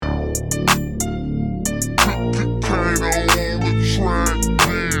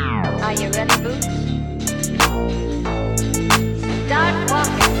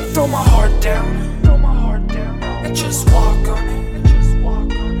throw my heart down, and just walk on it, just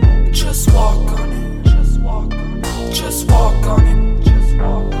walk on it, just walk on it, just walk on it, just walk on it, just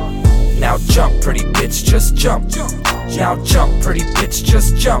walk on it. Now jump, pretty bitch, just jump. Now jump, pretty bitch,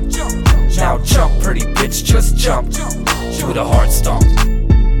 just jump. Now jump, pretty bitch, just jump. Do the hard stomp.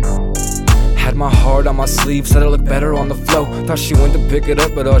 Had my heart on my sleeve, said it looked better on the flow. Thought she went to pick it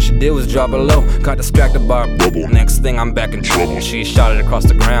up, but all she did was drop it low. Got distracted by a bubble, next thing I'm back in trouble. She shot it across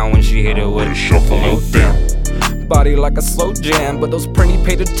the ground when she hit it with a shuffle. Oh damn. Body like a slow jam, but those pretty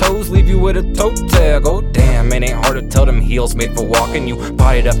painted toes leave you with a toe tag. Oh damn, it ain't hard to tell them heels made for walking. You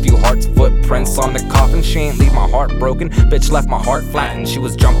bodied a few hearts, footprints on the coffin. She ain't leave my heart broken, bitch left my heart flattened. She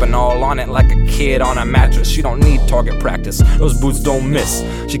was jumping all on it like a kid on a mattress. She don't need target practice, those boots don't miss.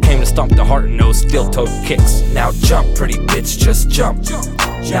 She came to stomp the heart and no steel-toed kicks. Now jump, pretty bitch, just jump.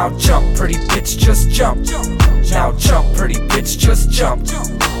 Now jump, pretty bitch, just jump. Now jump, pretty bitch, just jump.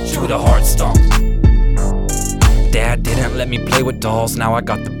 Do the hard stomp. Dad didn't let me play with dolls, now I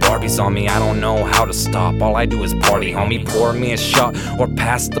got the Barbies on me. I don't know how to stop, all I do is party, homie. Pour me a shot or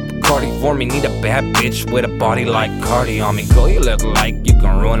pass the Bacardi for me. Need a bad bitch with a body like Cardi on me. Girl, you look like you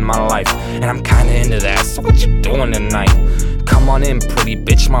can ruin my life, and I'm kinda into that, so what you doing tonight? Come on in, pretty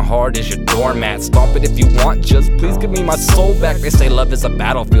bitch, my heart is your doormat. Stomp it if you want, just please give me my soul back. They say love is a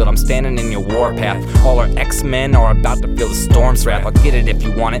battlefield, I'm standing in your warpath. All our X-Men are about to feel the storm's wrath. I'll get it if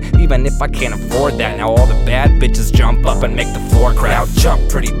you want it, even if I can't afford that. Now all the bad bitches jump up and make the floor crack. Now jump,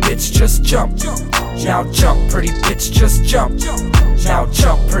 pretty bitch, just jump. Now jump, pretty bitch, just jump. Now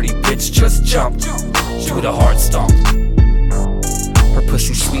jump, pretty bitch, just jump. Do the hard stomp. Her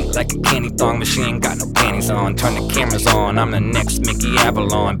pussy sweet like a candy thong, but she ain't got no panties on. Turn the cameras on, I'm the next Mickey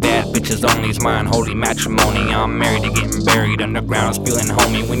Avalon. Bad bitches only's mine, holy matrimony. I'm married to getting buried underground, spilling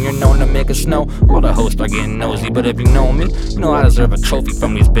homie. When you're known to make it snow, all the hosts are getting nosy. But if you know me, you know I deserve a trophy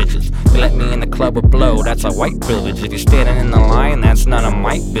from these bitches. They let me in the club with blow, that's a white privilege. If you're standing in the line, that's none of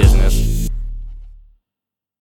my business.